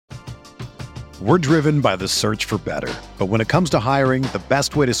We're driven by the search for better. But when it comes to hiring, the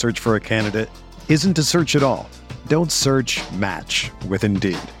best way to search for a candidate isn't to search at all. Don't search, match with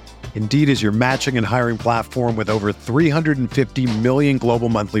Indeed. Indeed is your matching and hiring platform with over 350 million global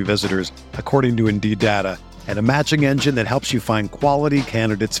monthly visitors, according to Indeed data, and a matching engine that helps you find quality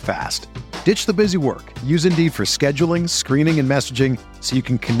candidates fast. Ditch the busy work. Use Indeed for scheduling, screening, and messaging so you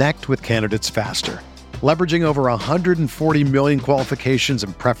can connect with candidates faster. Leveraging over 140 million qualifications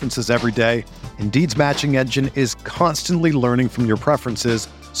and preferences every day, Indeed's matching engine is constantly learning from your preferences,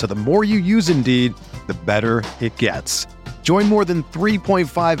 so the more you use Indeed, the better it gets. Join more than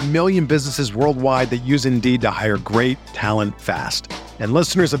 3.5 million businesses worldwide that use Indeed to hire great talent fast. And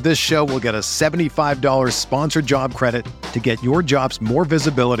listeners of this show will get a $75 sponsored job credit to get your jobs more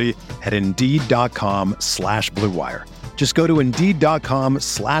visibility at Indeed.com/Blue Wire. Just go to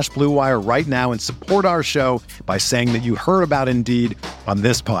Indeed.com/Blue Wire right now and support our show by saying that you heard about Indeed on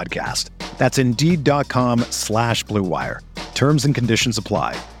this podcast. That's Indeed.com/Blue Wire. Terms and conditions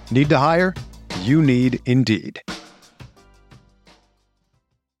apply. Need to hire? You need Indeed.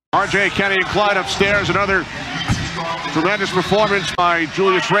 R.J. Kenny and Clyde upstairs. Another tremendous performance by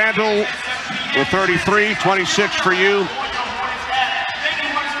Julius Randle with 33, 26 for you.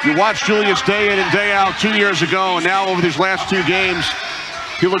 You watched Julius day in and day out 2 years ago, and now over these last two games,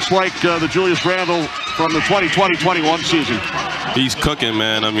 he looks like the Julius Randle from the 2020-21 season. He's cooking,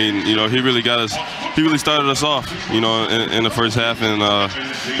 man. I mean, you know, he really got us. He really started us off, you know, in the first half, and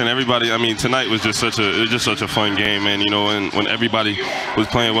everybody. I mean, tonight was just such a fun game, man. You know, and when everybody was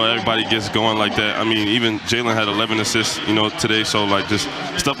playing well, everybody gets going like that. I mean, even Jalen had 11 assists, you know, today. So like, just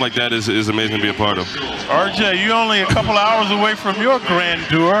stuff like that is amazing to be a part of. RJ, you're only a couple hours away from your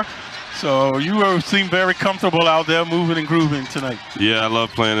grandeur. So you seem very comfortable out there moving and grooving tonight. Yeah, I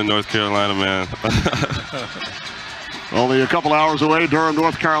love playing in North Carolina, man. Only a couple hours away, Durham,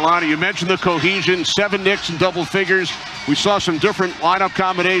 North Carolina. You mentioned the cohesion, 7 Knicks in double figures. We saw some different lineup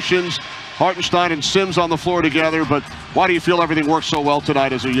combinations, Hartenstein and Sims on the floor together, but why do you feel everything works so well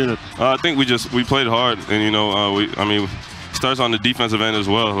tonight as a unit? I think we played hard, and, you know, it starts on the defensive end as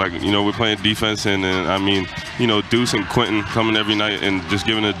well. Like, you know, we're playing defense, and I mean, you know, Deuce and Quentin coming every night and just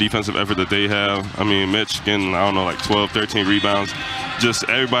giving the defensive effort that they have. I mean, Mitch getting, I don't know, like 12, 13 rebounds. Just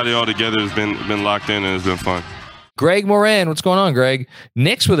everybody all together has been locked in, and it's been fun. Greg Moran, what's going on, Greg?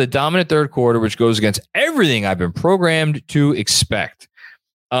 Knicks with a dominant third quarter, which goes against everything I've been programmed to expect.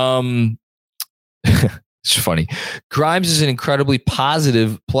 It's funny. Grimes is an incredibly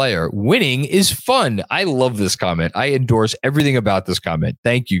positive player. Winning is fun. I love this comment. I endorse everything about this comment.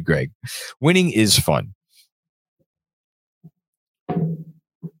 Thank you, Greg. Winning is fun.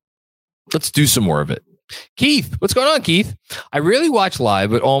 Let's do some more of it. Keith, what's going on, Keith? I rarely watch live,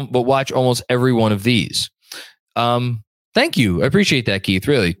 but watch almost every one of these. Thank you. I appreciate that, Keith.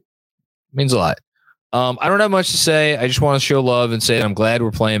 Really means a lot. I don't have much to say. I just want to show love and say that I'm glad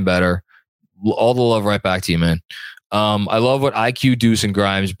we're playing better. All the love right back to you, man. I love what IQ, Deuce, and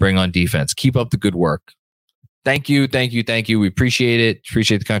Grimes bring on defense. Keep up the good work. Thank you. Thank you. Thank you. We appreciate it.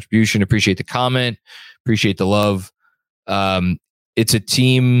 Appreciate the contribution. Appreciate the comment. Appreciate the love. It's a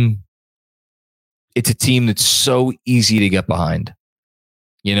team. It's a team that's so easy to get behind,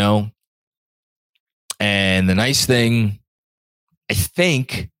 you know? And the nice thing, I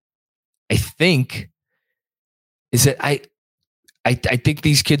think is that I think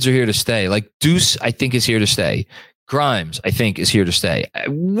these kids are here to stay. Like Deuce, I think is here to stay. Grimes, I think is here to stay. I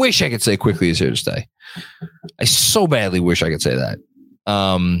wish I could say Quickly is here to stay. I so badly wish I could say that.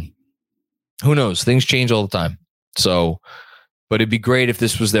 Who knows? Things change all the time. So, but it'd be great if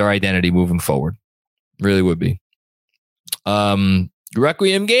this was their identity moving forward. Really would be.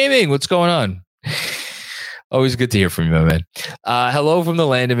 Requiem Gaming, what's going on? Always good to hear from you, my man. Hello from the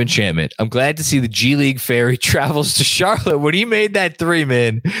land of enchantment. I'm glad to see the G League Fairy travels to Charlotte. When he made that 3,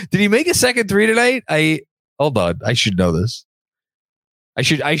 man, did he make a second 3 tonight? Hold on. I should know this. I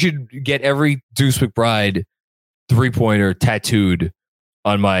should get every Deuce McBride 3-pointer tattooed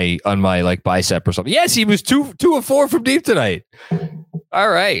on my like bicep or something. Yes, he was 2 of 4 from deep tonight. All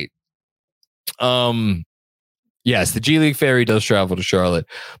right. Yes, the G League Fairy does travel to Charlotte.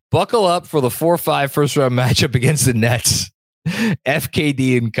 Buckle up for the 4-5 first round matchup against the Nets.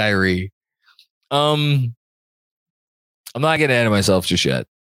 FKD and Kyrie. I'm not getting ahead of myself just yet.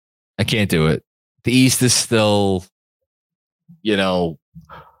 I can't do it. The East is still, you know,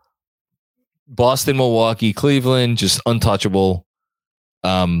 Boston, Milwaukee, Cleveland, just untouchable.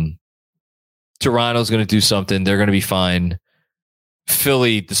 Toronto's going to do something. They're going to be fine.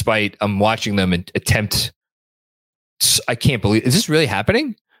 Philly, despite I'm watching them attempt. I can't believe, is this really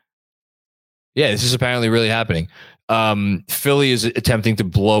happening? Yeah, this is apparently really happening. Philly is attempting to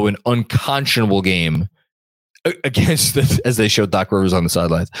blow an unconscionable game against as they showed Doc Rivers on the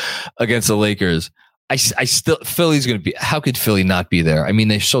sidelines against the Lakers. I still Philly's going to be. How could Philly not be there? I mean,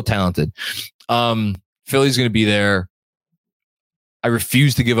 they're so talented. Philly's going to be there. I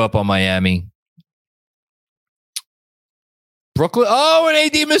refuse to give up on Miami. Brooklyn. Oh, and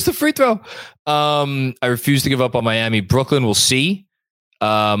AD missed the free throw. I refuse to give up on Miami. Brooklyn, we'll see.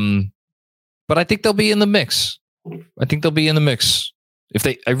 But I think they'll be in the mix.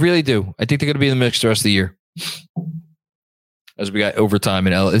 I really do. I think they're going to be in the mix the rest of the year. As we got overtime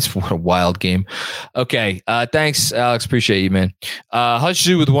in LA. It's what a wild game. Okay. Thanks, Alex. Appreciate you, man. Hush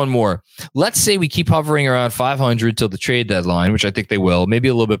Zoo with one more. Let's say we keep hovering around 500 till the trade deadline, which I think they will. Maybe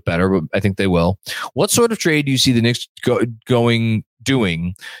a little bit better, but I think they will. What sort of trade do you see the Knicks doing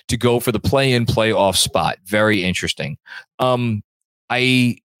to go for the play-in, play-off spot? Very interesting. I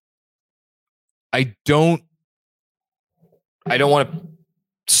don't want to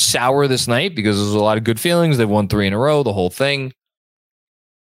sour this night because there's a lot of good feelings. They've won 3 in a row, the whole thing.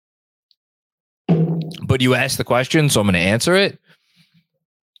 But you asked the question, so I'm going to answer it.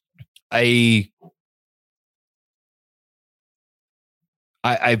 I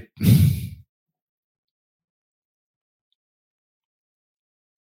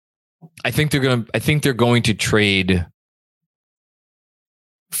think they're going to trade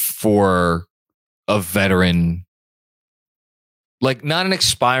for a veteran. Like, not an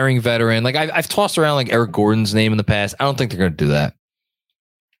expiring veteran. Like, I've tossed around like Eric Gordon's name in the past. I don't think they're going to do that.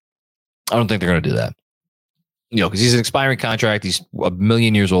 Because he's an expiring contract. He's a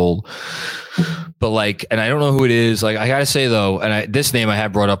million years old. But like, and I don't know who it is. Like, I got to say though, and this name I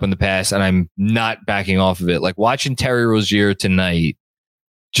have brought up in the past, and I'm not backing off of it. Like, watching Terry Rozier tonight,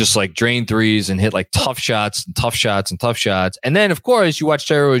 just like drain threes and hit like tough shots. And then, of course, you watch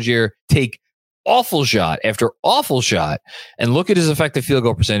Terry Rozier take awful shot after awful shot, and look at his effective field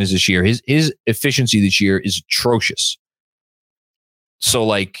goal percentage this year. His efficiency this year is atrocious. So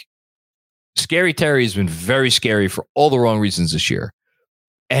like, Scary Terry has been very scary for all the wrong reasons this year.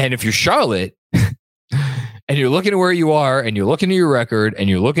 And if you're Charlotte and you're looking at where you are and you're looking at your record and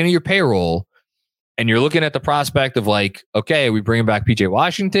you're looking at your payroll and you're looking at the prospect of like, okay, we bring back PJ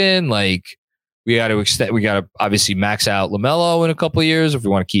Washington, like we got to obviously max out LaMelo in a couple of years if we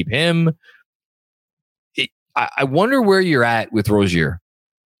want to keep him. I wonder where you're at with Rozier,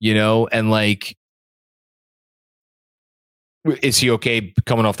 and like, is he okay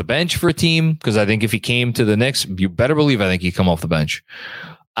coming off the bench for a team? Because I think if he came to the Knicks, you better believe I think he'd come off the bench.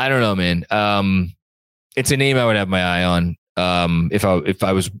 I don't know, man. It's a name I would have my eye on. If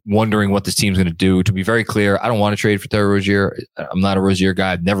I was wondering what this team's going to do. To be very clear, I don't want to trade for Terry Rozier. I'm not a Rozier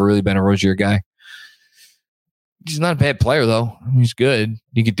guy. I've never really been a Rozier guy. He's not a bad player though. He's good.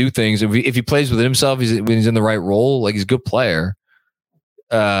 He can do things. If he plays within himself, when he's in the right role, like he's a good player.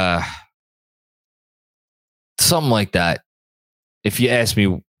 Something like that. If you ask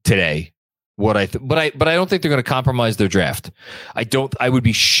me today, but I don't think they're going to compromise their draft. I would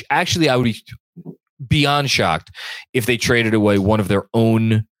be beyond shocked if they traded away one of their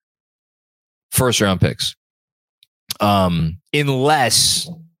own first round picks. Unless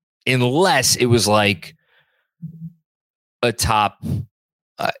it was like a top,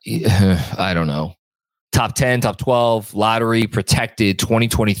 I don't know, top 10, top 12 lottery protected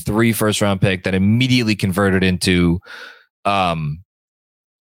 2023 first round pick that immediately converted into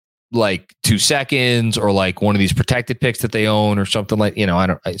like 2 seconds or like one of these protected picks that they own or something like,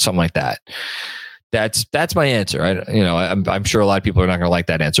 something like that. That's my answer. I'm sure a lot of people are not going to like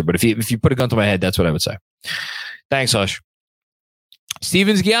that answer, but if you put a gun to my head, that's what I would say. Thanks, Hush.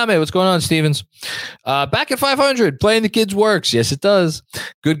 Stevens Guillaume, what's going on, Stevens? Back at 500, playing the kids works. Yes, it does.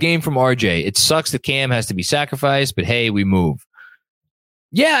 Good game from RJ. It sucks that Cam has to be sacrificed, but hey, we move.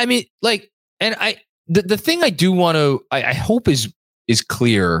 Yeah, I mean, like, and the thing I do want to, I hope is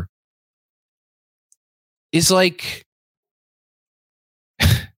clear is like,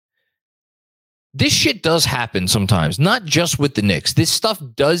 this shit does happen sometimes, not just with the Knicks. This stuff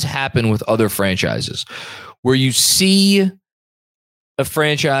does happen with other franchises where you see a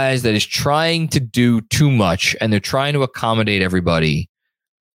franchise that is trying to do too much and they're trying to accommodate everybody.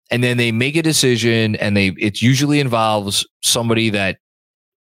 And then they make a decision and it usually involves somebody that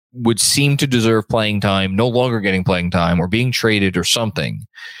would seem to deserve playing time, no longer getting playing time or being traded or something.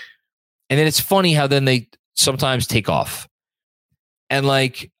 And then it's funny how then they sometimes take off. And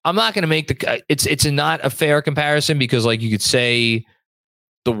like, I'm not going to make it's not a fair comparison because like you could say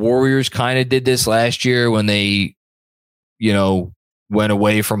the Warriors kind of did this last year when they, went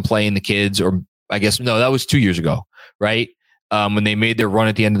away from playing the kids, or I guess, no, that was 2 years ago, right? When they made their run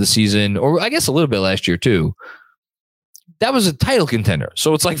at the end of the season, or I guess a little bit last year too. that was a title contender.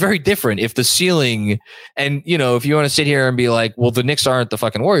 So it's like very different if the ceiling, and if you want to sit here and be like, well, the Knicks aren't the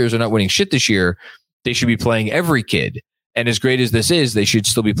fucking Warriors, they're not winning shit this year. They should be playing every kid. And as great as this is, they should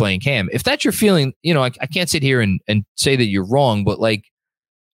still be playing Cam. If that's your feeling, I can't sit here and say that you're wrong, but like,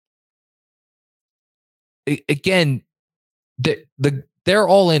 again, they're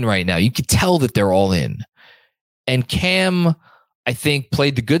all in right now. You could tell that they're all in. And Cam, I think,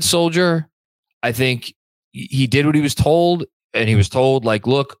 played the good soldier. I think he did what he was told, and he was told, like,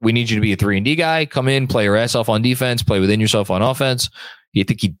 look, we need you to be a 3-and-D guy. Come in, play your ass off on defense, play within yourself on offense. You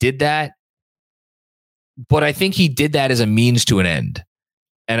think he did that? But I think he did that as a means to an end.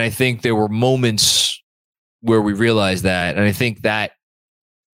 And I think there were moments where we realized that, and I think that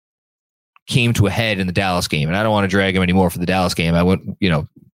came to a head in the Dallas game. And I don't want to drag him anymore for the Dallas game. I went,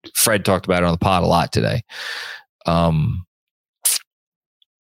 Fred talked about it on the pod a lot today.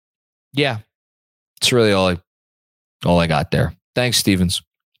 Yeah, it's really all I got there. Thanks, Stevens.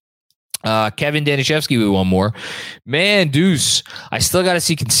 Kevin Danishevsky with one more. Man, Deuce, I still got to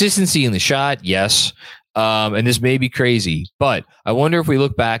see consistency in the shot. Yes. And this may be crazy, but I wonder if we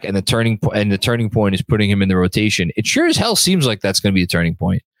look back and the turning point is putting him in the rotation. It sure as hell seems like that's going to be a turning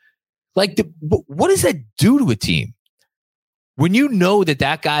point. Like, what does that do to a team? When you know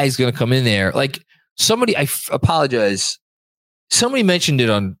that guy is going to come in there, like somebody, I apologize. Somebody mentioned it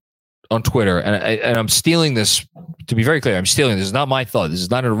on Twitter, and I'm stealing this. To be very clear, I'm stealing this. It's not my thought. This is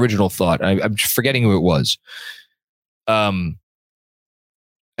not an original thought. I'm forgetting who it was.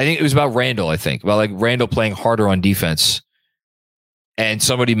 I think it was about Randall. I think about like Randall playing harder on defense, and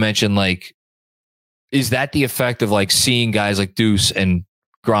somebody mentioned like, is that the effect of like seeing guys like Deuce and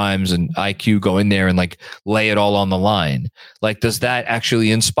Grimes and IQ go in there and like lay it all on the line? Like, does that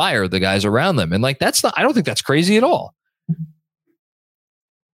actually inspire the guys around them? And like, that's not. I don't think that's crazy at all.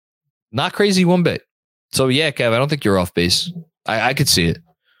 Not crazy one bit. So yeah, Kev, I don't think you're off base. I could see it.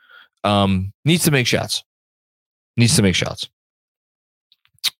 Needs to make shots.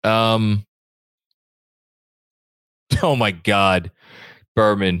 Oh my God.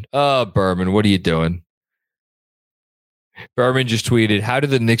 Berman. Oh, Berman, what are you doing? Berman just tweeted, how did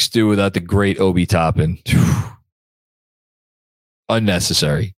the Knicks do without the great Obi Toppin?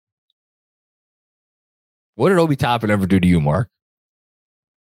 Unnecessary. What did Obi Toppin ever do to you, Mark?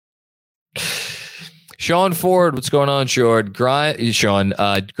 Sean Ford, what's going on, Sean?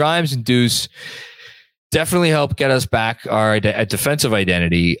 Grimes and Deuce definitely help get us back our defensive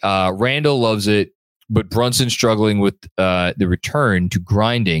identity. Randall loves it, but Brunson struggling with the return to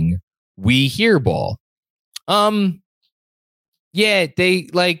grinding. We hear ball. Yeah, they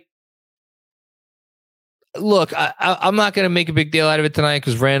like. Look, I'm not going to make a big deal out of it tonight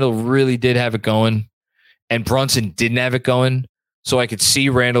because Randall really did have it going, and Brunson didn't have it going. So I could see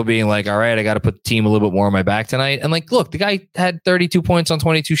Randall being like, all right, I got to put the team a little bit more on my back tonight. And like, look, the guy had 32 points on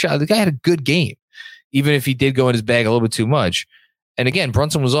 22 shots. The guy had a good game, even if he did go in his bag a little bit too much. And again,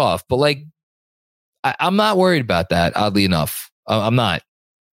 Brunson was off. But like, I'm not worried about that, oddly enough. I'm not.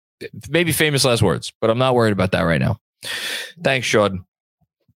 Maybe famous last words, but I'm not worried about that right now. Thanks, Sean.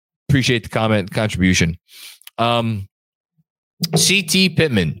 Appreciate the comment, contribution. CT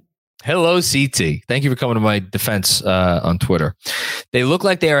Pittman. Hello, CT. Thank you for coming to my defense on Twitter. They look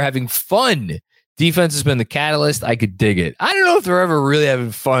like they are having fun. Defense has been the catalyst. I could dig it. I don't know if they're ever really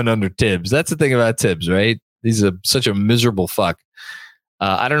having fun under Tibbs. That's the thing about Tibbs, right? He's such a miserable fuck.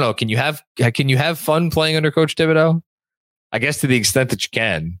 I don't know. Can you have fun playing under Coach Thibodeau? I guess to the extent that you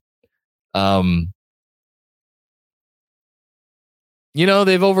can.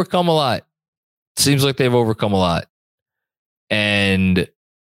 They've overcome a lot. Seems like they've overcome a lot. And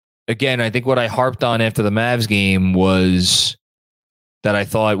again, I think what I harped on after the Mavs game was that I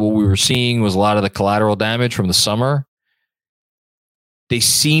thought what we were seeing was a lot of the collateral damage from the summer. They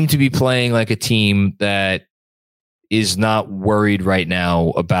seem to be playing like a team that is not worried right now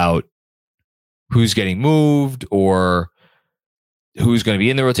about who's getting moved or who's going to be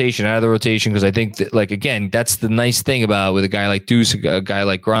in the rotation, out of the rotation. Because I think that, like, again, that's the nice thing about with a guy like Deuce, a guy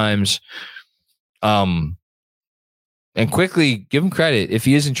like Grimes. And quickly, give him credit. If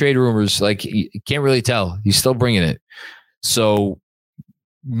he is in trade rumors, like, you can't really tell. He's still bringing it. So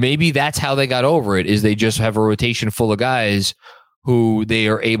maybe that's how they got over it, is they just have a rotation full of guys who they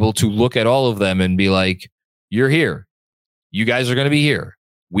are able to look at all of them and be like, you're here. You guys are going to be here.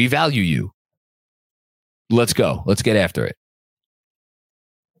 We value you. Let's go. Let's get after it.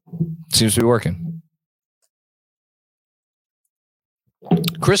 Seems to be working.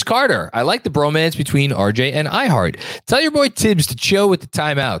 Chris Carter. I like the bromance between RJ and iHeart. Tell your boy Tibbs to chill with the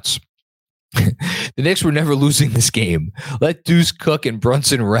timeouts. The Knicks were never losing this game. Let Deuce cook and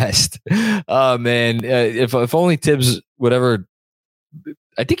Brunson rest. Oh, man. If only Tibbs whatever.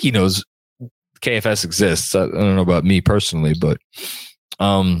 I think he knows KFS exists. I don't know about me personally, but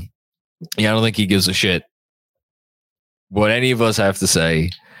I don't think he gives a shit what any of us have to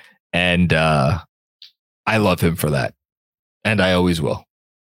say. And I love him for that. And I always will.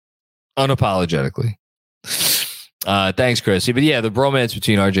 Unapologetically. Thanks, Chrissy. But yeah, the bromance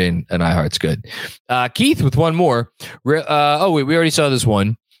between RJ and iHeart's good. Keith with one more. We already saw this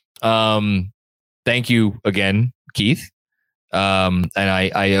one. Thank you again, Keith. And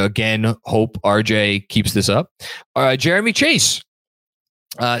I again hope RJ keeps this up. Jeremy Chase,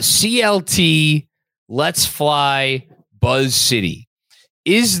 CLT, Let's Fly, Buzz City.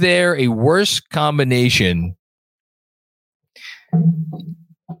 Is there a worse combination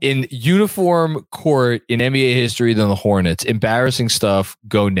in uniform court in NBA history than the Hornets? Embarrassing stuff.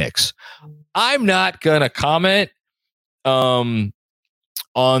 Go Knicks. I'm not gonna comment on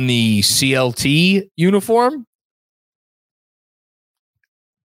the CLT uniform.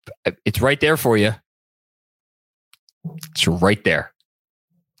 It's right there for you. It's right there.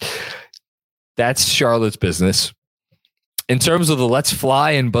 That's Charlotte's business. In terms of the Let's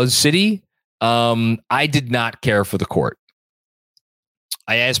Fly in Buzz City, I did not care for the court.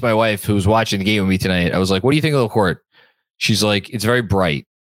 I asked my wife, who was watching the game with me tonight, I was like, what do you think of the court? She's like, it's very bright.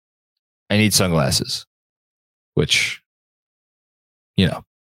 I need sunglasses. Which,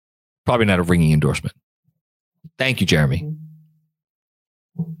 probably not a ringing endorsement. Thank you, Jeremy.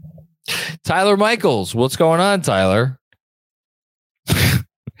 Tyler Michaels. What's going on, Tyler?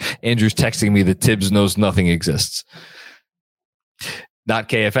 Andrew's texting me that Tibbs knows nothing exists. Not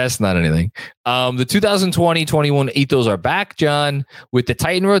KFS, not anything. The 2020-21 ethos are back, John. With the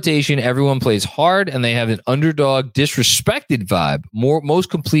Titan rotation, everyone plays hard, and they have an underdog, disrespected vibe.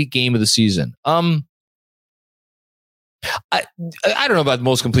 Most complete game of the season. I don't know about the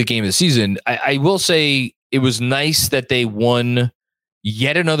most complete game of the season. I will say it was nice that they won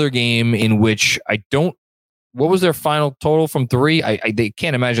yet another game in which what was their final total from three? They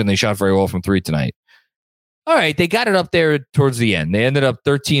can't imagine they shot very well from three tonight. All right, they got it up there towards the end. They ended up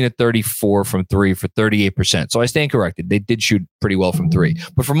 13-34 from three for 38%. So I stand corrected. They did shoot pretty well from three.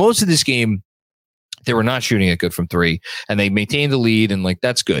 But for most of this game, they were not shooting it good from three, and they maintained the lead, and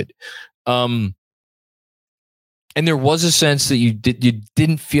that's good. And there was a sense that you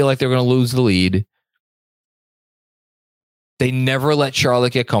didn't feel like they were going to lose the lead. They never let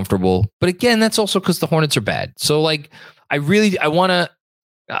Charlotte get comfortable. But again, that's also because the Hornets are bad. So I'm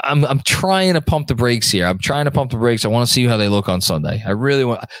trying to pump the brakes here. I want to see how they look on Sunday. I really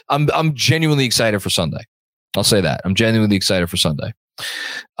want. I'm genuinely excited for Sunday. I'll say that. I'm genuinely excited for Sunday.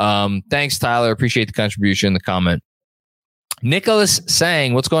 Thanks, Tyler. Appreciate the contribution, the comment. Nicholas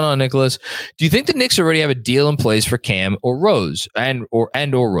Sang, what's going on, Nicholas? Do you think the Knicks already have a deal in place for Cam or Rose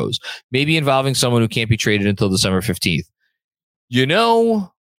or Rose? Maybe involving someone who can't be traded until December 15th.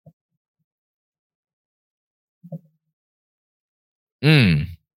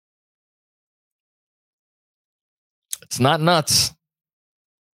 It's not nuts.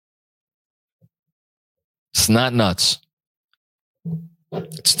 It's not nuts.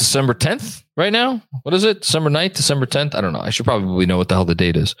 It's December 10th right now. What is it? December 9th, December 10th? I don't know. I should probably know what the hell the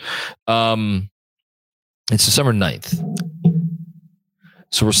date is. It's December 9th.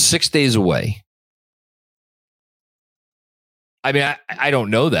 So we're 6 days away. I mean, I don't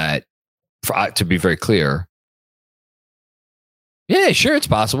know that, to be very clear. Yeah, sure, it's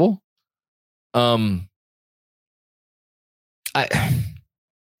possible. I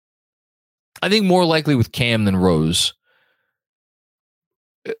think more likely with Cam than Rose.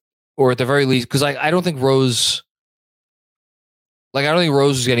 Or at the very least, because I don't think Rose... I don't think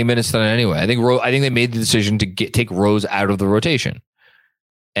Rose is getting minutes done anyway. I think they made the decision to take Rose out of the rotation.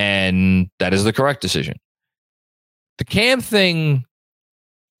 And that is the correct decision. The Cam thing,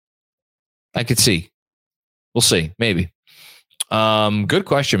 I could see. We'll see. Maybe. Good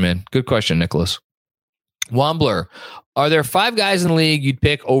question, man. Good question, Nicholas. Wambler, are there 5 guys in the league you'd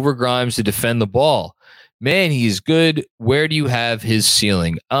pick over Grimes to defend the ball? Man, he's good. Where do you have his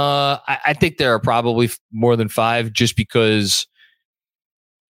ceiling? I think there are probably more than 5 just because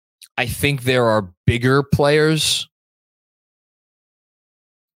I think there are bigger players.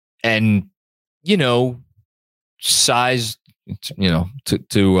 And, size, to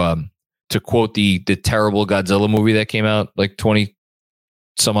quote the terrible Godzilla movie that came out 20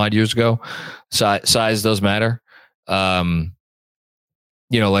 some odd years ago, size does matter. Like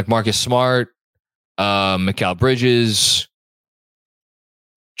Marcus Smart, Mikal Bridges,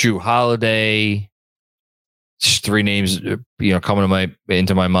 Drew Holiday, just 3 names, coming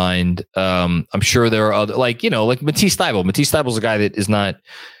into my mind. I'm sure there are other, like Matisse Thybulle. Matisse Thybulle's a guy that is not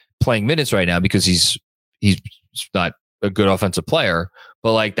playing minutes right now because he's not a good offensive player,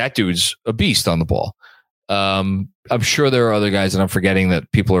 but like that dude's a beast on the ball. I'm sure there are other guys that I'm forgetting that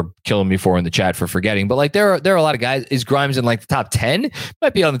people are killing me for in the chat for forgetting, but like there are a lot of guys. Is Grimes in like the top 10?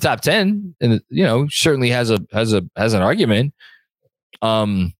 Might be on the top 10, and certainly has an argument.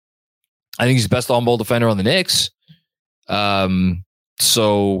 I think he's the best on-ball defender on the Knicks.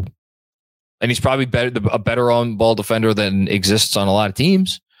 So, and he's probably a better on-ball defender than exists on a lot of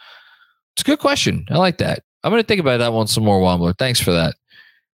teams. It's a good question. I like that. I'm going to think about that one some more, Wambler. Thanks for that.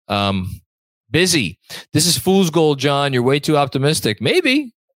 Busy. This is fool's gold, John. You're way too optimistic.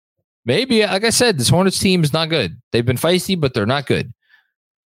 Maybe. Like I said, this Hornets team is not good. They've been feisty, but they're not good.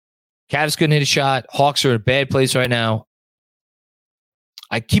 Cavs couldn't hit a shot. Hawks are in a bad place right now.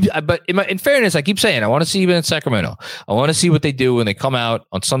 But in fairness, I keep saying I want to see even in Sacramento. I want to see what they do when they come out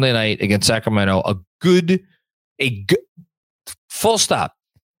on Sunday night against Sacramento. A good, full stop.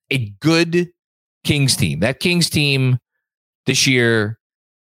 A good Kings team. That Kings team this year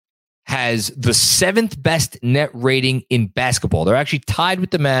has the 7th best net rating in basketball. They're actually tied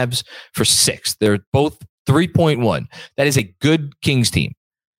with the Mavs for 6th. They're both 3.1. That is a good Kings team.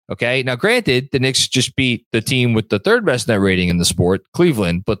 Okay. Now, granted, the Knicks just beat the team with the 3rd best net rating in the sport,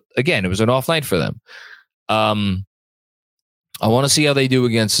 Cleveland. But again, it was an off night for them. I want to see how they do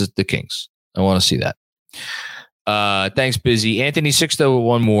against the Kings. I want to see that. Thanks, Busy. Anthony Sixto with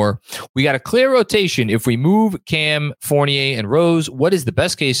one more. We got a clear rotation. If we move Cam, Fournier, and Rose, what is the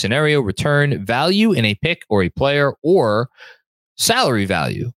best case scenario? Return value in a pick or a player, or salary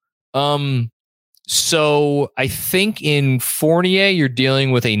value? So I think in Fournier, you're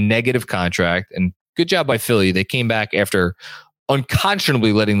dealing with a negative contract, and good job by Philly. They came back after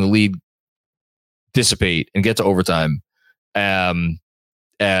unconscionably letting the lead dissipate and get to overtime, and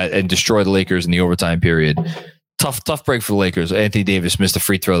destroy the Lakers in the overtime period. Tough break for the Lakers. Anthony Davis missed a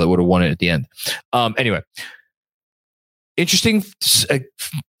free throw that would have won it at the end. Anyway, interesting.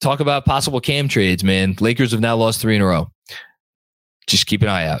 Talk about possible Cam trades, man. Lakers have now lost 3 in a row. Just keep an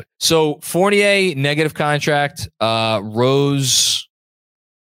eye out. So Fournier, negative contract. Rose,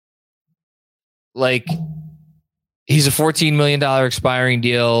 like, he's a $14 million expiring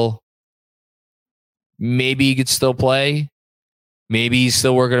deal. Maybe he could still play. Maybe he's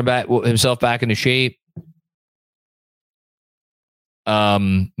still working himself back into shape.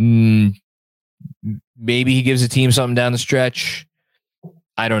 Maybe he gives the team something down the stretch.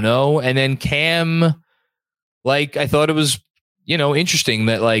 I don't know. And then Cam, like, I thought it was, interesting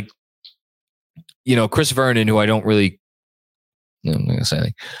that, like, Chris Vernon, who I don't really, I'm not gonna say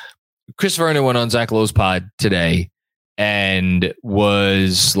anything. Chris Vernon went on Zach Lowe's pod today and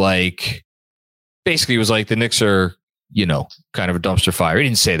was like, basically was like, the Knicks are, kind of a dumpster fire. He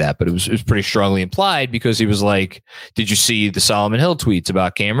didn't say that, but it was pretty strongly implied, because he was like, did you see the Solomon Hill tweets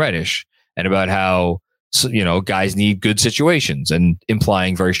about Cam Reddish and about how, guys need good situations, and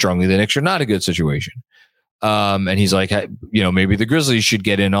implying very strongly the Knicks are not a good situation. And he's like, maybe the Grizzlies should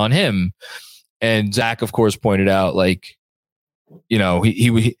get in on him. And Zach, of course, pointed out, like,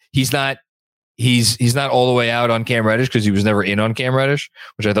 he's not all the way out on Cam Reddish, because he was never in on Cam Reddish,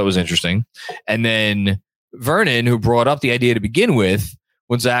 which I thought was interesting. And then Vernon, who brought up the idea to begin with,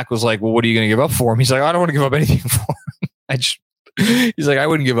 when Zach was like, well, what are you going to give up for him? He's like, I don't want to give up anything for him. He's like, I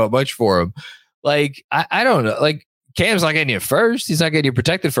wouldn't give up much for him. Like, I don't know. Like, Cam's not getting you first. He's not getting you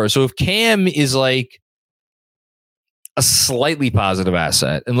protected first. So if Cam is like a slightly positive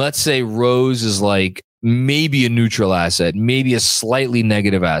asset, and let's say Rose is like maybe a neutral asset, maybe a slightly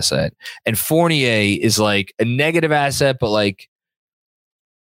negative asset, and Fournier is like a negative asset, but like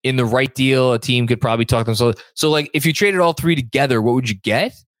in the right deal, a team could probably talk themselves. So, like, if you traded all 3 together, what would you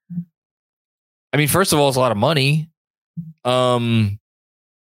get? I mean, first of all, it's a lot of money.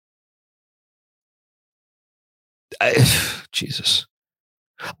 Jesus.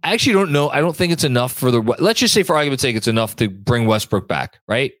 I actually don't know. I don't think it's enough for let's just say, for argument's sake, it's enough to bring Westbrook back,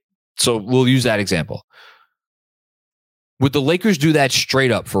 right? So we'll use that example. Would the Lakers do that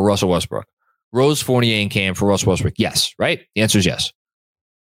straight up for Russell Westbrook? Rose, Fournier, and Cam for Russell Westbrook? Yes, right? The answer is yes.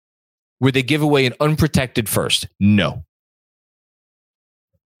 Would they give away an unprotected first? No.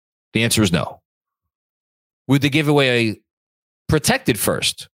 The answer is no. Would they give away a protected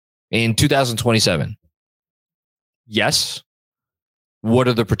first in 2027? Yes. What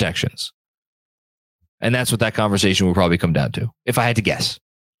are the protections? And that's what that conversation will probably come down to, if I had to guess.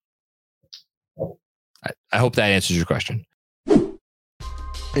 I hope that answers your question.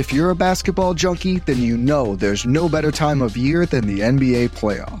 If you're a basketball junkie, then you know there's no better time of year than the NBA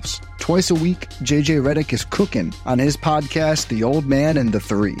playoffs. Twice a week, JJ Redick is cooking on his podcast, The Old Man and the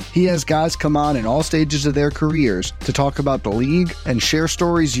Three. He has guys come on in all stages of their careers to talk about the league and share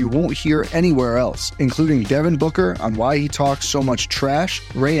stories you won't hear anywhere else, including Devin Booker on why he talks so much trash,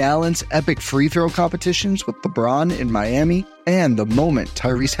 Ray Allen's epic free throw competitions with LeBron in Miami, and the moment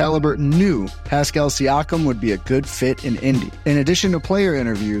Tyrese Halliburton knew Pascal Siakam would be a good fit in Indy. In addition to player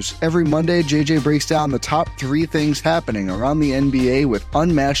interviews, every Monday JJ breaks down the top 3 things happening around the NBA with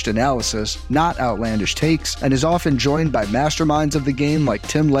unmatched analysis, not outlandish takes, and is often joined by masterminds of the game like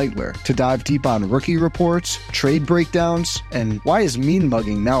Tim Legler to dive deep on rookie reports, trade breakdowns, and why is mean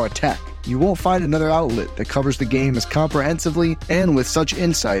mugging now a tech? You won't find another outlet that covers the game as comprehensively and with such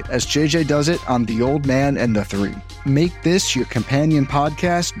insight as JJ does it on The Old Man and the Three. Make this your companion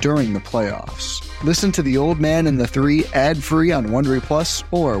podcast during the playoffs. Listen to The Old Man and the Three ad-free on Wondery Plus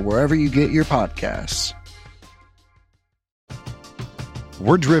or wherever you get your podcasts.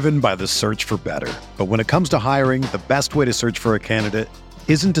 We're driven by the search for better. But when it comes to hiring, the best way to search for a candidate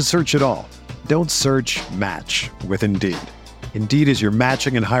isn't to search at all. Don't search, match with Indeed. Indeed is your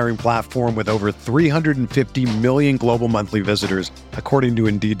matching and hiring platform with over 350 million global monthly visitors, according to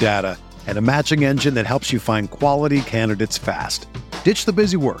Indeed data, and a matching engine that helps you find quality candidates fast. Ditch the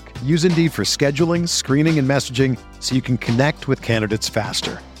busy work. Use Indeed for scheduling, screening, and messaging so you can connect with candidates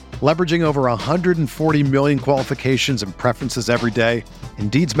faster. Leveraging over 140 million qualifications and preferences every day,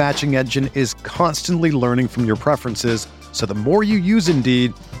 Indeed's matching engine is constantly learning from your preferences, so the more you use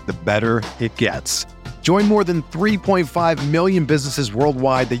Indeed, the better it gets. Join more than 3.5 million businesses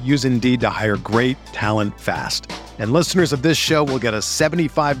worldwide that use Indeed to hire great talent fast. And listeners of this show will get a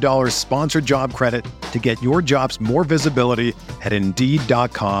 $75 sponsored job credit to get your jobs more visibility at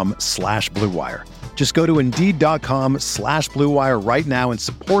Indeed.com/Blue Wire. Just go to Indeed.com/Blue Wire right now and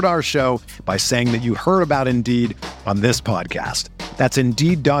support our show by saying that you heard about Indeed on this podcast. That's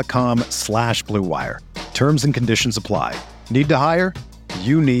Indeed.com/Blue Wire. Terms and conditions apply. Need to hire?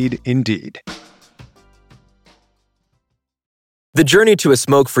 You need Indeed. The journey to a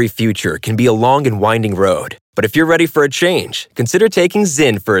smoke-free future can be a long and winding road, but if you're ready for a change, consider taking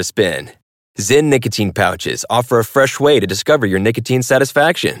Zyn for a spin. Zyn nicotine pouches offer a fresh way to discover your nicotine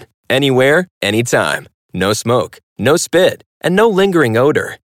satisfaction. Anywhere, anytime. No smoke, no spit, and no lingering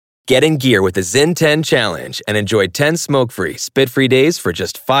odor. Get in gear with the Zyn 10 Challenge and enjoy 10 smoke-free, spit-free days for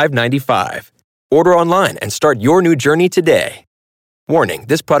just $5.95. Order online and start your new journey today. Warning,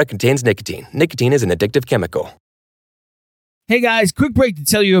 this product contains nicotine. Nicotine is an addictive chemical. Hey guys, quick break to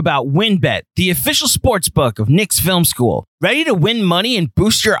tell you about WynnBET, the official sports book of Knicks Film School. Ready to win money and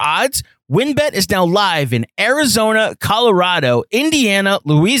boost your odds? WynnBET is now live in Arizona, Colorado, Indiana,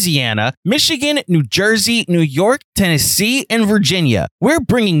 Louisiana, Michigan, New Jersey, New York, Tennessee, and Virginia. We're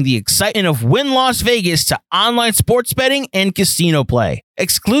bringing the excitement of Wynn Las Vegas to online sports betting and casino play.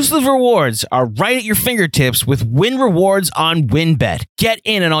 Exclusive rewards are right at your fingertips with Wynn Rewards on WynnBET. Get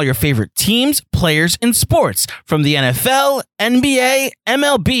in on all your favorite teams, players, and sports from the NFL, NBA,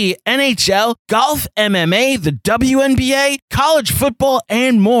 MLB, NHL, golf, MMA, the WNBA, college football,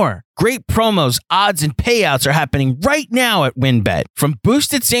 and more. Great promos, odds, and payouts are happening right now at WynnBET. From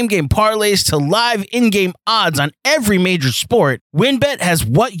boosted same-game parlays to live in-game odds on every major sport, WynnBET has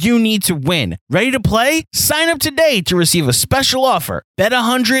what you need to win. Ready to play? Sign up today to receive a special offer. Bet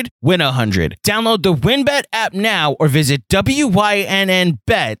 100, win 100. Download the WynnBET app now or visit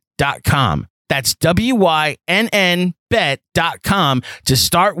WYNNBet.com. That's WYNNBet.com to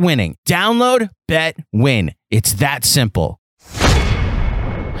start winning. Download, bet, win. It's that simple.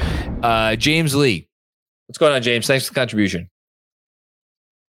 James Lee. What's going on, James? Thanks for the contribution.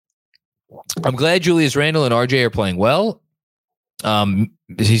 I'm glad Julius Randle and RJ are playing well.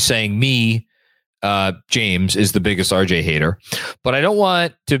 He's saying James, is the biggest RJ hater. But I don't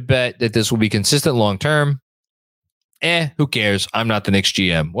want to bet that this will be consistent long term. Who cares? I'm not the Knicks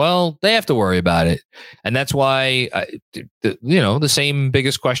GM. Well, they have to worry about it. And that's why, the same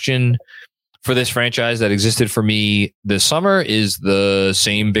biggest question for this franchise that existed for me this summer is the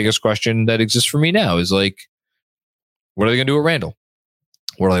same biggest question that exists for me now, is like, what are they going to do with Randle?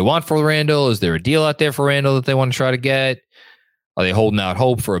 What do they want for Randle? Is there a deal out there for Randle that they want to try to get? Are they holding out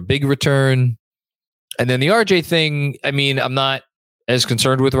hope for a big return? And then the RJ thing, I mean, I'm not as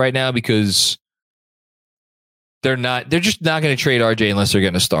concerned with right now because they're just not going to trade RJ unless they're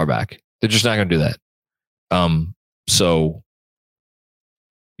getting a star back. They're just not going to do that. And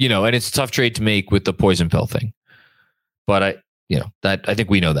it's a tough trade to make with the poison pill thing. But I think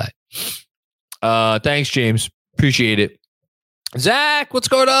we know that. Thanks, James. Appreciate it. Zach, what's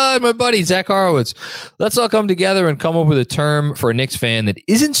going on, my buddy? Zach Horowitz. Let's all come together and come up with a term for a Knicks fan that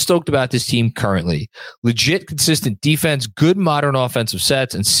isn't stoked about this team currently. Legit, consistent defense, good modern offensive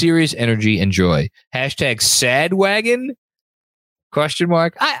sets, and serious energy and joy. Hashtag sadwagon? Question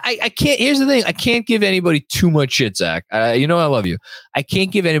mark. I can't. Here's the thing. I can't give anybody too much shit, Zach. You know I love you. I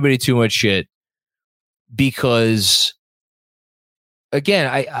can't give anybody too much shit because, again,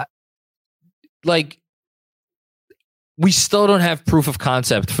 I like, we still don't have proof of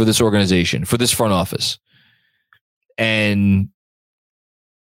concept for this organization, for this front office. And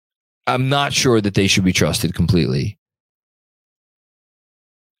I'm not sure that they should be trusted completely.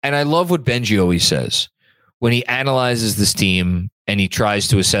 And I love what Benji always says when he analyzes this team and he tries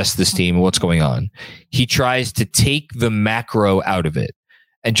to assess this team and what's going on. He tries to take the macro out of it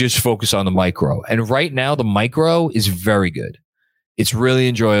and just focus on the micro. And right now, the micro is very good. It's really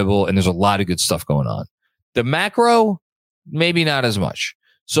enjoyable, and there's a lot of good stuff going on. The macro, maybe not as much.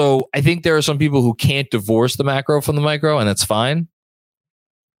 So I think there are some people who can't divorce the macro from the micro, and that's fine.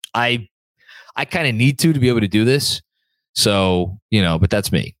 I kind of need to be able to do this. So, but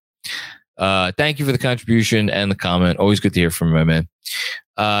that's me. Thank you for the contribution and the comment. Always good to hear from you, man.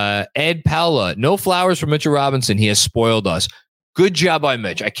 Ed Paula, no flowers for Mitchell Robinson. He has spoiled us. Good job by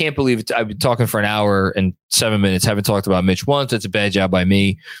Mitch. I can't believe it. I've been talking for an hour and 7 minutes. Haven't talked about Mitch once. It's a bad job by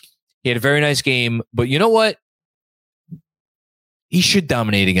me. He had a very nice game, but you know what? He should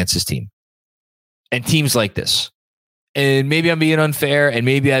dominate against his team and teams like this. And maybe I'm being unfair, and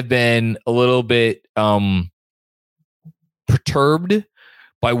maybe I've been a little bit perturbed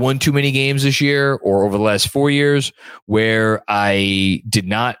by one too many games this year or over the last 4 years where I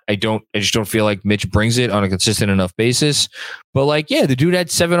just don't feel like Mitch brings it on a consistent enough basis. But the dude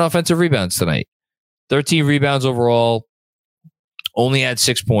had 7 offensive rebounds tonight, 13 rebounds overall, only had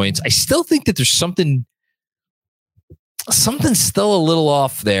 6 points. I still think that there's something still a little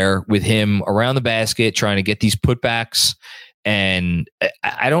off there with him around the basket, trying to get these putbacks. And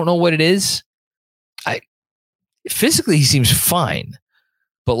I don't know what it is. Physically, he seems fine.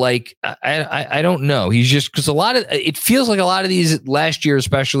 But I don't know. He's just, because it feels like a lot of these last year,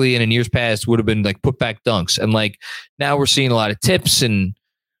 especially and in years past, would have been like put back dunks. And now we're seeing a lot of tips and,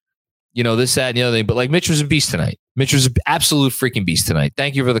 this, that, and the other thing. But Mitch was a beast tonight. Mitch was an absolute freaking beast tonight.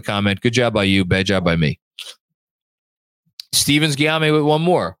 Thank you for the comment. Good job by you. Bad job by me. Stevens Guillaume with one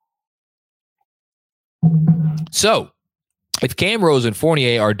more. So, if Cam Rose and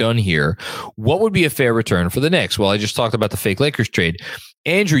Fournier are done here, what would be a fair return for the Knicks? Well, I just talked about the fake Lakers trade.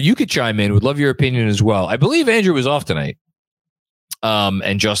 Andrew, you could chime in. Would love your opinion as well. I believe Andrew was off tonight,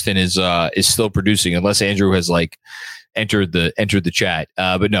 and Justin is still producing, unless Andrew has entered the chat.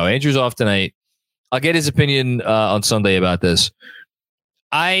 But no, Andrew's off tonight. I'll get his opinion on Sunday about this.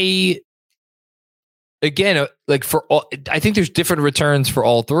 I think there's different returns for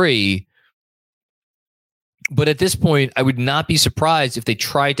all three. But at this point, I would not be surprised if they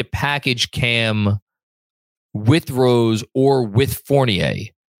tried to package Cam with Rose or with Fournier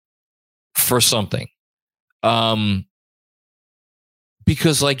for something.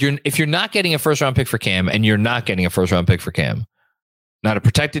 Because if you're not getting a first round pick for Cam, and you're not getting a first round pick for Cam, not a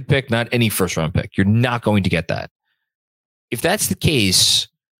protected pick, not any first round pick, you're not going to get that. If that's the case,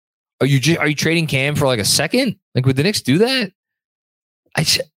 are you trading Cam for a second? Would the Knicks do that? I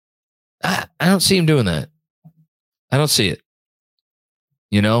don't see him doing that. I don't see it.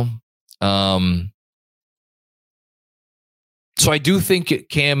 So I do think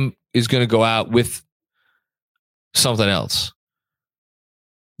Cam is going to go out with something else.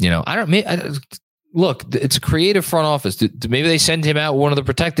 Look, it's a creative front office. Maybe they send him out one of the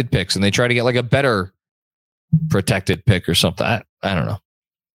protected picks and they try to get a better protected pick or something. I don't know.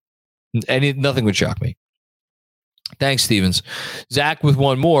 Nothing would shock me. Thanks, Stevens. Zach with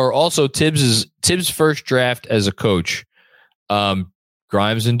one more. Also, Tibbs' first draft as a coach.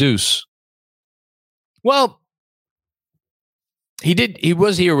 Grimes and Deuce. Well, he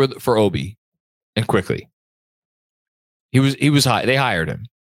was here for Obi and quickly. He was high. They hired him,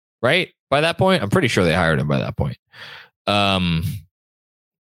 right? By that point, I'm pretty sure they hired him by that point.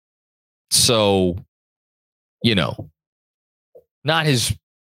 So, not his.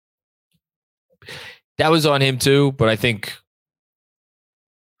 That was on him too, but I think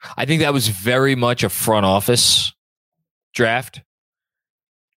that was very much a front office draft.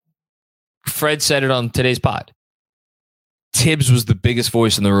 Fred said it on today's pod. Tibbs was the biggest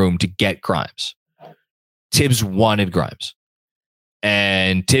voice in the room to get Grimes. Tibbs wanted Grimes.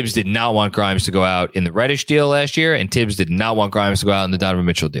 And Tibbs did not want Grimes to go out in the Reddish deal last year, and Tibbs did not want Grimes to go out in the Donovan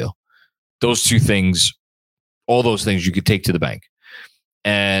Mitchell deal. Those two things, all those things you could take to the bank.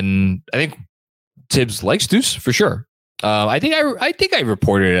 And I think Tibbs likes Deuce for sure. I think I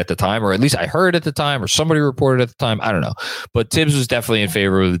reported it at the time, or at least I heard at the time, or somebody reported at the time. I don't know, but Tibbs was definitely in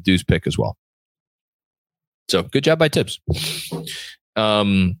favor of the Deuce pick as well. So good job by Tibbs.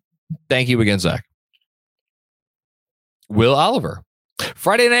 Thank you again, Zach. Will Oliver.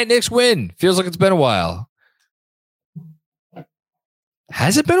 Friday night Knicks win. Feels like it's been a while.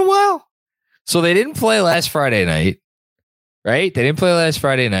 Has it been a while? So they didn't play last Friday night, right? They didn't play last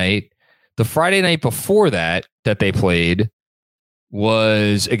Friday night. The Friday night before that they played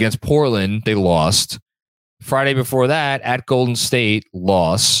was against Portland. They lost. Friday before that at Golden State,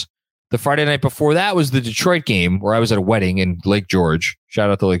 loss. The Friday night before that was the Detroit game where I was at a wedding in Lake George. Shout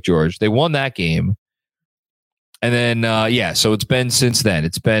out to Lake George. They won that game. And then, so it's been since then.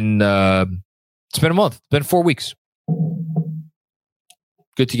 It's been a month. It's been 4 weeks.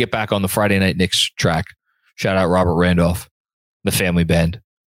 Good to get back on the Friday night Knicks track. Shout out Robert Randolph, the family band.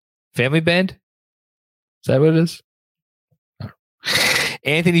 Family band? Is that what it is?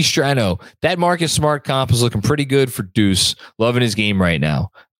 Anthony Strano. That Marcus Smart comp is looking pretty good for Deuce. Loving his game right now.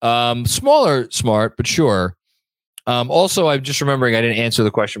 Smaller Smart, but sure. Also, I'm just remembering I didn't answer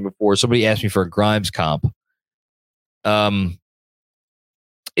the question before. Somebody asked me for a Grimes comp.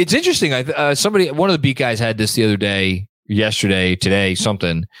 It's interesting. One of the beat guys had this the other day, yesterday, today,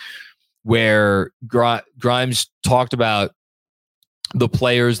 something, where Grimes talked about the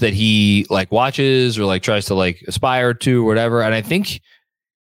players that he like watches or like tries to like aspire to or whatever. And I think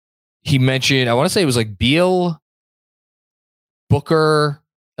he mentioned, I want to say it was like Beal, Booker,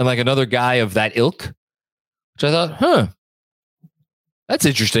 and like another guy of that ilk, which I thought, that's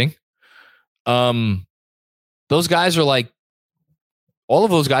interesting. Those guys are like, all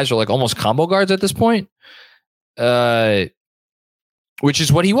of those guys are like almost combo guards at this point, which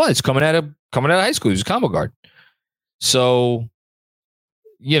is what he was coming out of high school. He was a combo guard. So,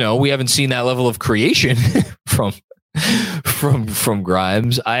 we haven't seen that level of creation from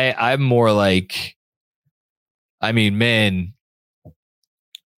Grimes. I'm more like, I mean, man,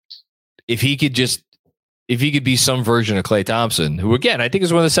 if he could be some version of Klay Thompson, who again, I think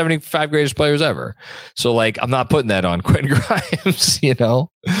is one of the 75 greatest players ever. So like, I'm not putting that on Quentin Grimes,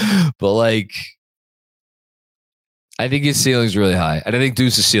 but like, I think his ceiling is really high. And I think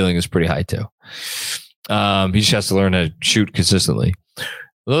Deuce's ceiling is pretty high too. He just has to learn how to shoot consistently.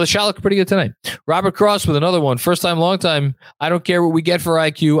 Although the shot looked pretty good tonight. Robert Cross with another one. First time, long time. I don't care what we get for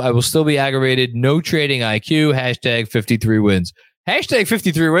IQ. I will still be aggravated. No trading IQ. Hashtag 53 wins. Hashtag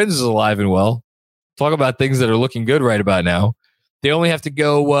 53 wins is alive and well. Talk about things that are looking good right about now. They only have to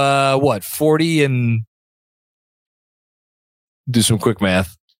go, 40 and do some quick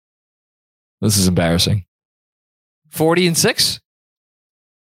math. This is embarrassing. 40 and 6? Is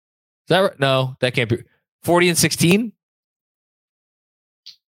that right? No, that can't be. 40 and 16?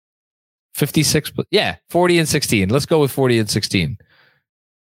 56, yeah, 40 and 16. Let's go with 40 and 16.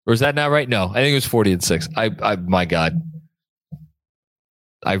 Or is that not right? No, I think it was 40 and 6. My God.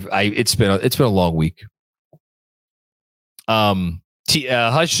 It's been a long week.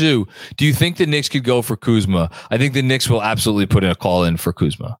 Hush Zoo, do you think the Knicks could go for Kuzma? I think the Knicks will absolutely put in a call in for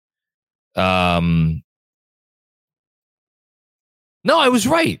Kuzma. No, I was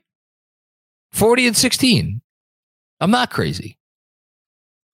right. 40 and 16. I'm not crazy.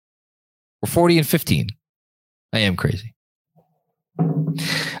 Or 40 and 15. I am crazy.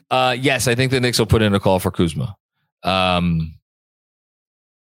 Yes, I think the Knicks will put in a call for Kuzma. I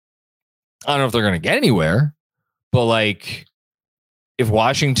don't know if they're going to get anywhere, but like, if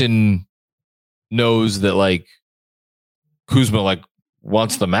Washington knows that like Kuzma like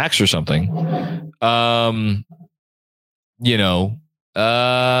wants the max or something, I don't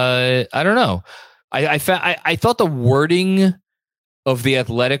know. I thought the wording of the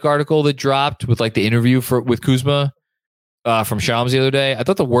Athletic article that dropped with like the interview with Kuzma from Shams the other day, I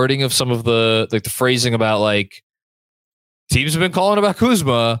thought the wording of some of the like the phrasing about like teams have been calling about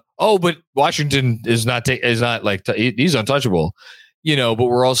Kuzma. Oh, but Washington is not like he's untouchable, but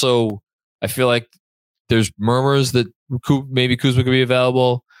we're also, I feel like there's murmurs that maybe Kuzma could be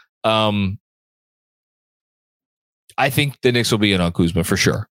available. I think the Knicks will be in on Kuzma for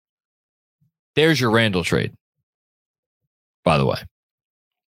sure. There's your Randall trade, by the way.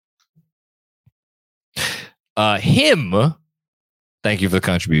 Thank you for the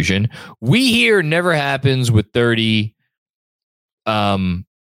contribution. We here never happens with 30 and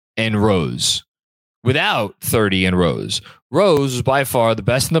Rose. Without 30 and Rose. Rose was by far the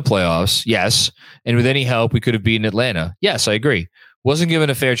best in the playoffs, yes. And with any help, we could have beaten Atlanta. Yes, I agree. Wasn't given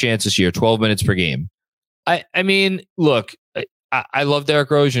a fair chance this year, 12 minutes per game. I mean, look, I love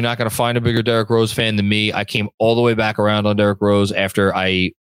Derrick Rose. You're not going to find a bigger Derrick Rose fan than me. I came all the way back around on Derrick Rose after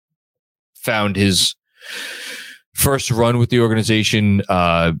I found his first run with the organization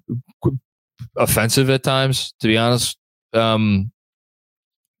offensive at times, to be honest.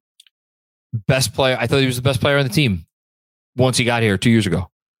 Best player. I thought he was the best player on the team once he got here 2 years ago.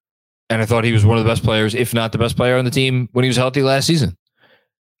 And I thought he was one of the best players, if not the best player on the team when he was healthy last season.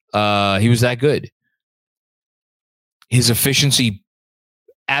 He was that good. His efficiency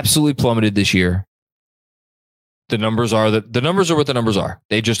absolutely plummeted this year. The numbers are what the numbers are.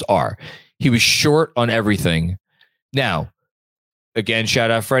 They just are. He was short on everything. Now, again,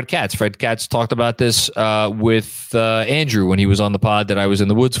 shout out Fred Katz. Fred Katz talked about this with Andrew when he was on the pod that I was in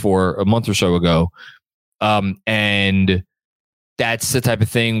the woods for a month or so ago. And that's the type of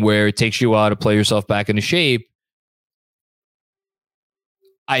thing where it takes you a while to play yourself back into shape.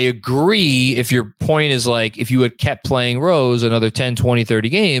 I agree if your point is like, if you had kept playing Rose another 10, 20, 30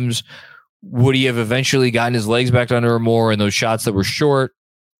 games, would he have eventually gotten his legs back under him more and those shots that were short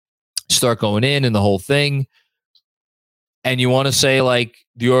start going in and the whole thing? And you want to say like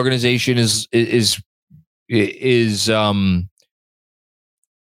the organization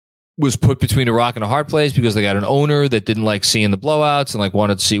was put between a rock and a hard place because they got an owner that didn't like seeing the blowouts and like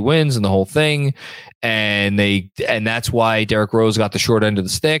wanted to see wins and the whole thing. And that's why Derrick Rose got the short end of the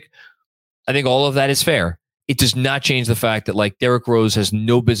stick. I think all of that is fair. It does not change the fact that like Derrick Rose has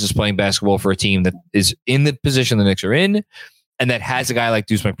no business playing basketball for a team that is in the position the Knicks are in and that has a guy like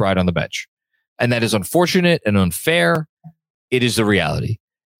Deuce McBride on the bench. And that is unfortunate and unfair. It is the reality.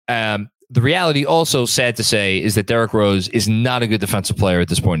 The reality also, sad to say, is that Derrick Rose is not a good defensive player at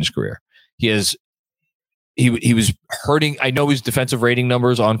this point in his career. He was hurting. I know his defensive rating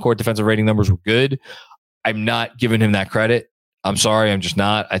numbers, on-court defensive rating numbers were good. I'm not giving him that credit. I'm sorry. I'm just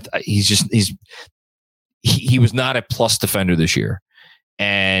not. He was not a plus defender this year,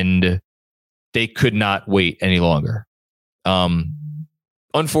 and they could not wait any longer.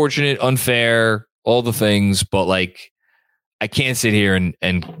 Unfortunate, unfair, all the things, but like I can't sit here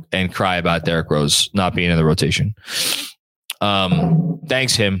and cry about Derrick Rose not being in the rotation.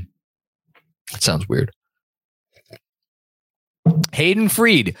 Thanks him. That sounds weird. Hayden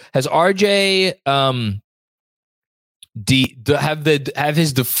Freed, has RJ have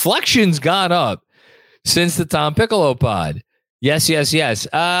his deflections gone up since the Tom Piccolo pod? Yes.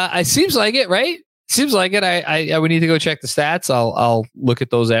 It seems like it, right? Seems like it. I would need to go check the stats. I'll look at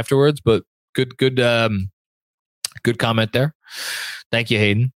those afterwards. But good comment there. Thank you,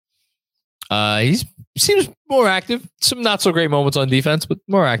 Hayden. He seems more active. Some not so great moments on defense, but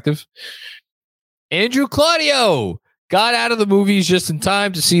more active. Andrew Claudio got out of the movies just in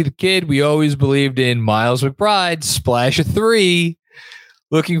time to see the kid we always believed in, Miles McBride, splash a 3.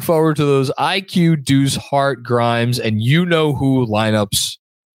 Looking forward to those IQ, Deuce, Hart, Grimes, and you know who lineups.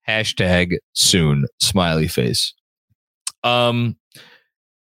 Hashtag soon. Smiley face.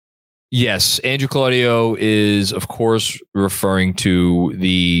 Yes, Andrew Claudio is, of course, referring to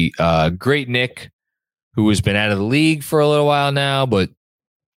the great Nick, who has been out of the league for a little while now, but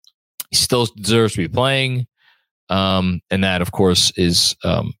he still deserves to be playing. And that, of course, is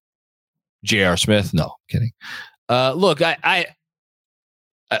J.R. Smith. No, I'm kidding. Look, I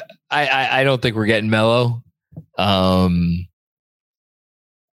don't think we're getting Melo. Not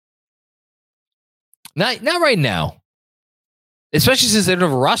right now. Especially since they don't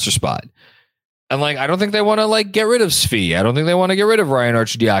have a roster spot. And like, I don't think they want to like get rid of Svi. I don't think they want to get rid of Ryan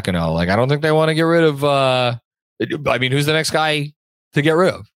Arcidiacono. Like, I don't think they want to get rid of who's the next guy to get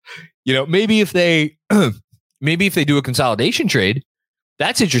rid of? You know, maybe if they do a consolidation trade,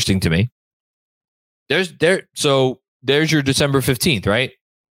 that's interesting to me. There's your December 15th, right?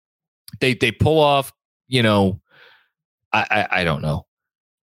 They pull off, you know, I don't know.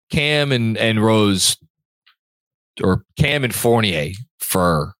 Cam and Rose, or Cam and Fournier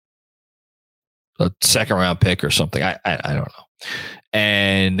for a second round pick or something. I don't know.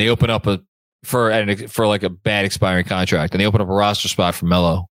 And they open up for like a bad expiring contract, and they open up a roster spot for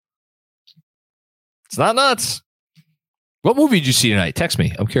Melo. It's not nuts. What movie did you see tonight? Text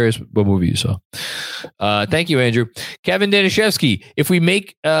me. I'm curious what movie you saw. Thank you, Andrew. Kevin Danishevsky. If we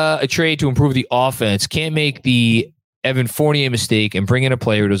make a trade to improve the offense, can't make the Evan Fournier mistake and bring in a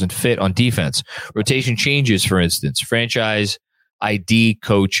player who doesn't fit on defense. Rotation changes, for instance. Franchise ID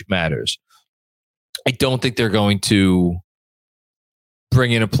coach matters. I don't think they're going to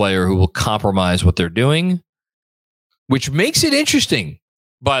bring in a player who will compromise what they're doing, which makes it interesting,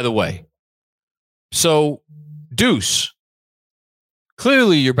 by the way. So, Deuce,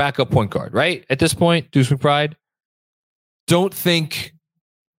 clearly your backup point guard, right? At this point, Deuce McBride. Don't think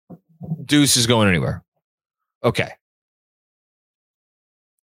Deuce is going anywhere. Okay.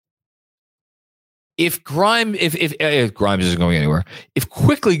 If Grimes isn't going anywhere, if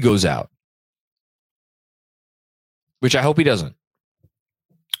Quickly goes out, which I hope he doesn't,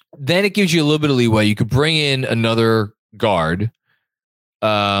 then it gives you a little bit of leeway. You could bring in another guard.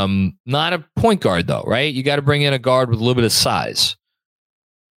 Not a point guard, though, right? You got to bring in a guard with a little bit of size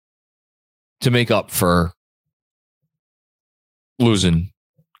to make up for losing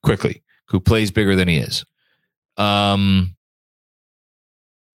quickly, who plays bigger than he is.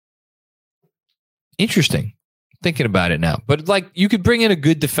 Interesting. Thinking about it now. But like you could bring in a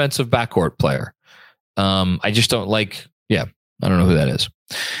good defensive backcourt player. I just don't like, I don't know who that is.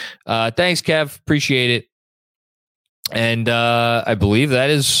 Thanks, Kev. Appreciate it. And I believe that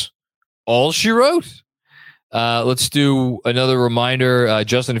is all she wrote. Let's do another reminder.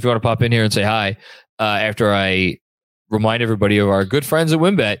 Justin, if you want to pop in here and say hi after I remind everybody of our good friends at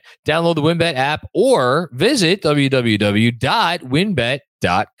WynnBET. Download the WynnBET app or visit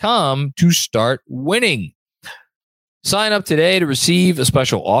www.wynnbet.com to start winning. Sign up today to receive a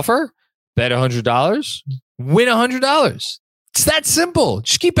special offer. Bet $100, win $100. It's that simple.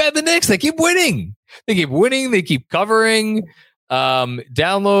 Just keep betting the Knicks. They keep winning. They keep covering.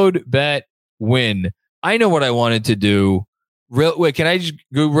 Download, bet, win. I know what I wanted to do. Wait, can I just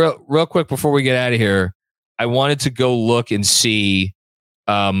go real quick before we get out of here? I wanted to go look and see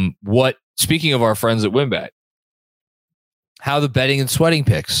what, speaking of our friends at WynnBET, how the betting and sweating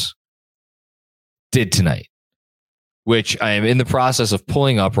picks did tonight, which I am in the process of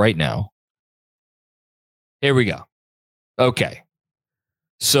pulling up right now. Here we go. Okay.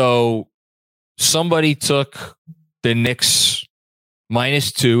 So somebody took the Knicks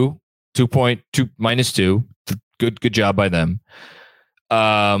 -2, 2.2 -2. Good job by them.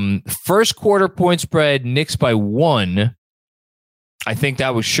 First quarter point spread, Knicks by 1. I think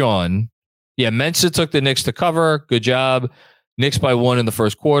that was Sean. Yeah, Mensa took the Knicks to cover. Good job. Knicks by 1 in the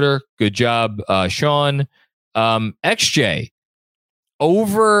first quarter. Good job, Sean. XJ,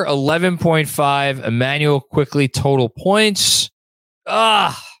 over 11.5. Emmanuel Quickley total points.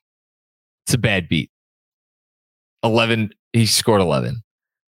 It's a bad beat. 11. He scored 11.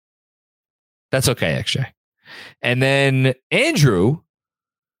 That's okay, XJ. And then Andrew,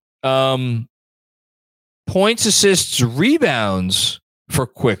 points, assists, rebounds for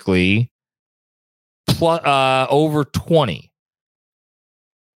Quickley, over 20.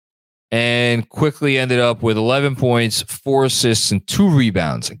 And Quickley ended up with 11 points, 4 assists, and 2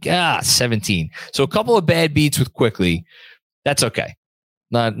 rebounds. 17. So a couple of bad beats with Quickley. That's okay.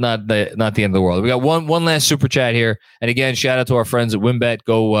 Not the end of the world. We got one last super chat here. And again, shout out to our friends at WynnBET.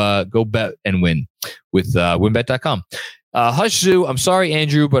 Go bet and win with WynnBET.com. Hush Zoo, I'm sorry,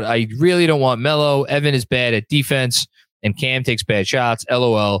 Andrew, but I really don't want Melo. Evan is bad at defense, and Cam takes bad shots.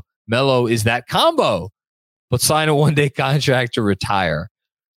 LOL. Melo is that combo, but sign a one-day contract to retire.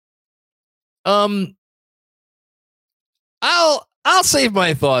 I'll save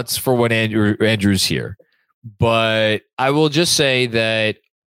my thoughts for when Andrew's here, but I will just say that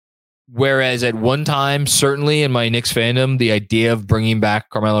whereas at one time, certainly in my Knicks fandom, the idea of bringing back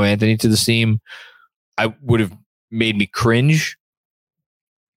Carmelo Anthony to this team, I would have made me cringe.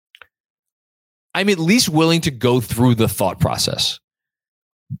 I'm at least willing to go through the thought process,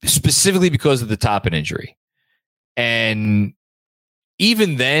 specifically because of the Toppin injury. And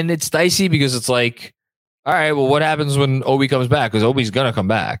even then, it's dicey because it's like, all right, well, what happens when Obi comes back? Because Obi's going to come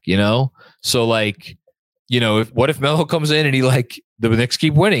back, you know? So, like, you know, what if Melo comes in and the Knicks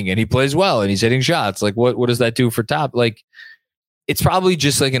keep winning and he plays well and he's hitting shots? Like, what does that do for Top? Like, it's probably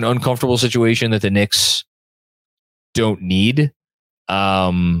just like an uncomfortable situation that the Knicks don't need.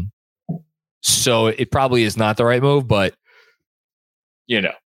 So it probably is not the right move, but, you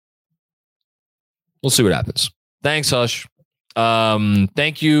know, we'll see what happens. Thanks, Hush.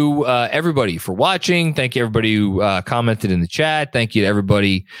 Thank you, everybody, for watching. Thank you, everybody who commented in the chat. Thank you to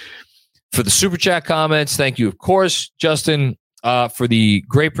everybody for the super chat comments. Thank you, of course, Justin, for the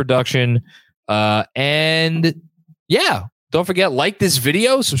great production. And yeah, don't forget, like this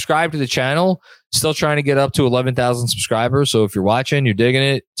video, subscribe to the channel. Still trying to get up to 11,000 subscribers. So if you're watching, you're digging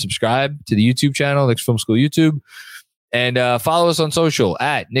it, subscribe to the YouTube channel, Knicks Film School YouTube, and follow us on social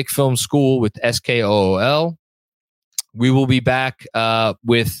at Knick Film School with SKOOL. We will be back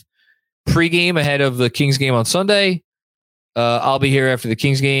with pregame ahead of the Kings game on Sunday. I'll be here after the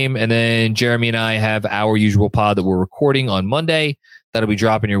Kings game, and then Jeremy and I have our usual pod that we're recording on Monday. That'll be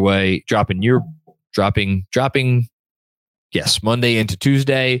dropping your way, yes, Monday into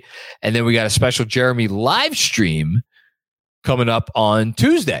Tuesday, and then we got a special Jeremy live stream coming up on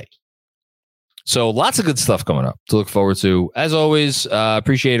Tuesday. So lots of good stuff coming up to look forward to. As always,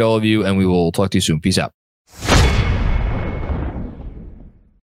 appreciate all of you, and we will talk to you soon. Peace out.